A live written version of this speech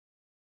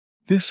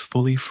This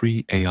fully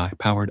free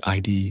AI-powered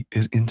IDE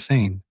is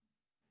insane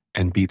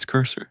and beats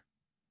Cursor.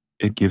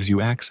 It gives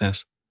you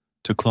access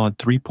to Claude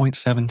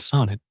 3.7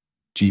 Sonnet,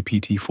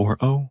 GPT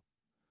 4.0,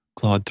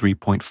 Claude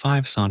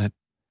 3.5 Sonnet,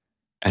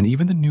 and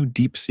even the new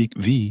Deepseek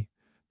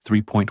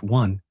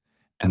V3.1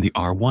 and the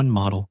R1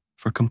 model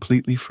for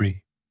completely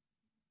free,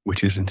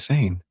 which is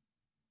insane.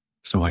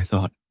 So I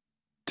thought,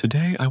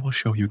 today I will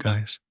show you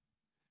guys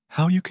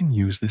how you can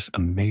use this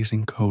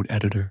amazing code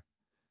editor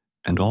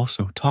and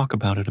also talk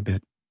about it a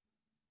bit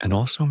and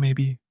also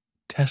maybe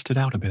test it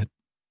out a bit.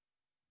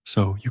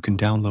 So you can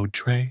download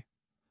Trae,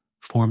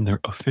 form their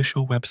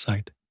official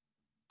website.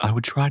 I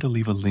would try to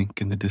leave a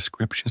link in the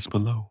descriptions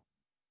below.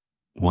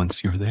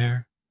 Once you're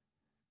there,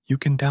 you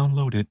can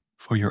download it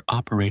for your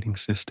operating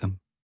system.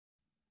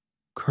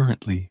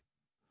 Currently,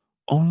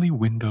 only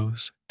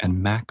Windows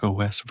and Mac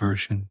OS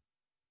version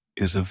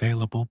is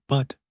available,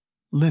 but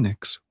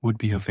Linux would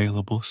be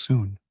available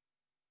soon.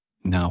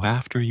 Now,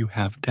 after you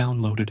have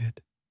downloaded it,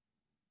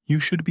 you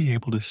should be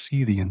able to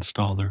see the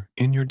installer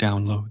in your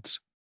downloads.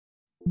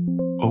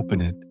 Open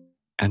it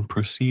and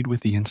proceed with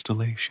the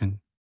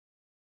installation.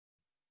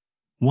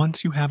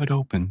 Once you have it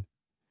open,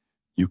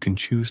 you can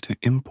choose to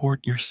import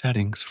your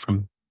settings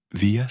from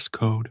VS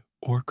Code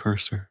or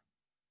Cursor.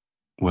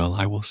 Well,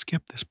 I will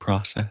skip this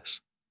process.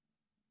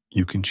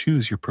 You can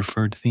choose your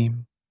preferred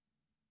theme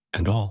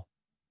and all.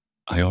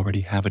 I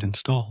already have it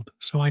installed,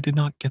 so I did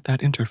not get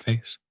that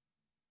interface.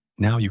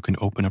 Now you can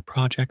open a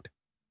project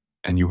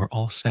and you are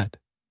all set.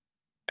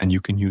 And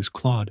you can use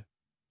Claude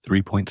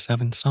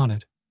 3.7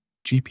 Sonnet,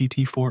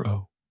 GPT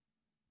 4.0,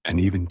 and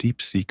even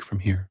Deepseek from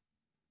here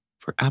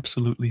for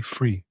absolutely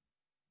free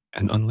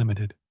and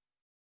unlimited.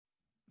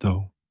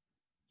 Though,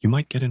 you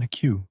might get in a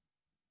queue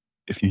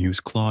if you use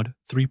Claude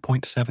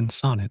 3.7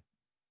 Sonnet,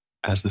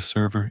 as the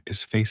server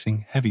is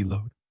facing heavy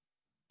load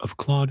of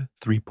Claude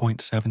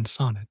 3.7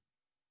 Sonnet.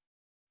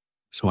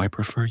 So I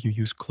prefer you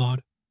use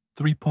Claude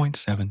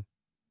 3.7,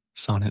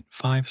 Sonnet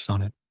 5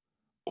 Sonnet,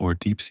 or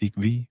Deepseek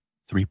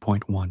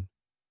V3.1.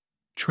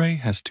 Trae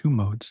has two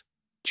modes,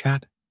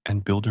 chat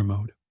and builder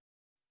mode.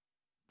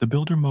 The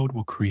builder mode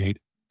will create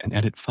and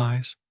edit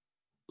files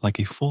like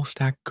a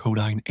full-stack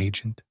Codine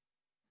agent,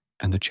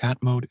 and the chat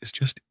mode is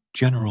just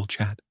general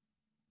chat.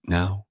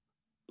 Now,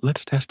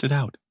 let's test it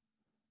out.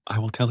 I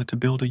will tell it to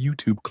build a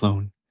YouTube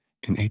clone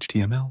in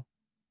HTML,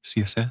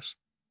 CSS,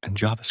 and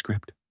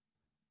JavaScript.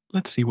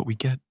 Let's see what we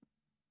get.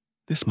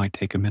 This might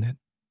take a minute,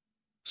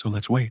 so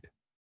let's wait.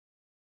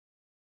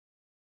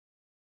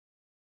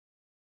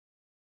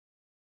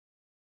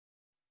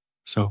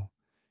 So,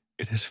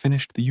 it has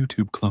finished the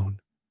YouTube clone,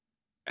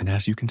 and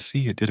as you can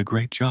see, it did a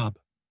great job.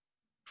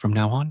 From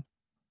now on,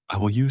 I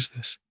will use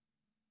this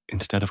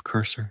instead of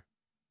Cursor.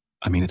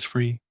 I mean, it's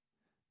free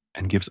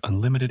and gives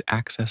unlimited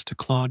access to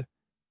Claude,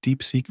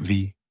 Deepseek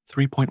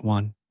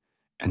V3.1,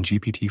 and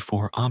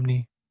GPT-4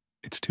 Omni.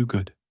 It's too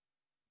good.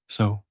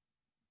 So,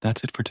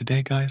 that's it for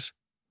today, guys.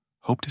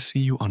 Hope to see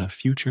you on a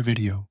future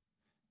video,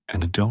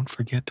 and don't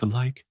forget to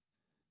like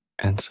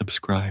and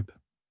subscribe.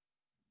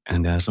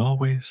 And as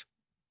always,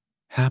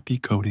 happy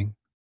coding.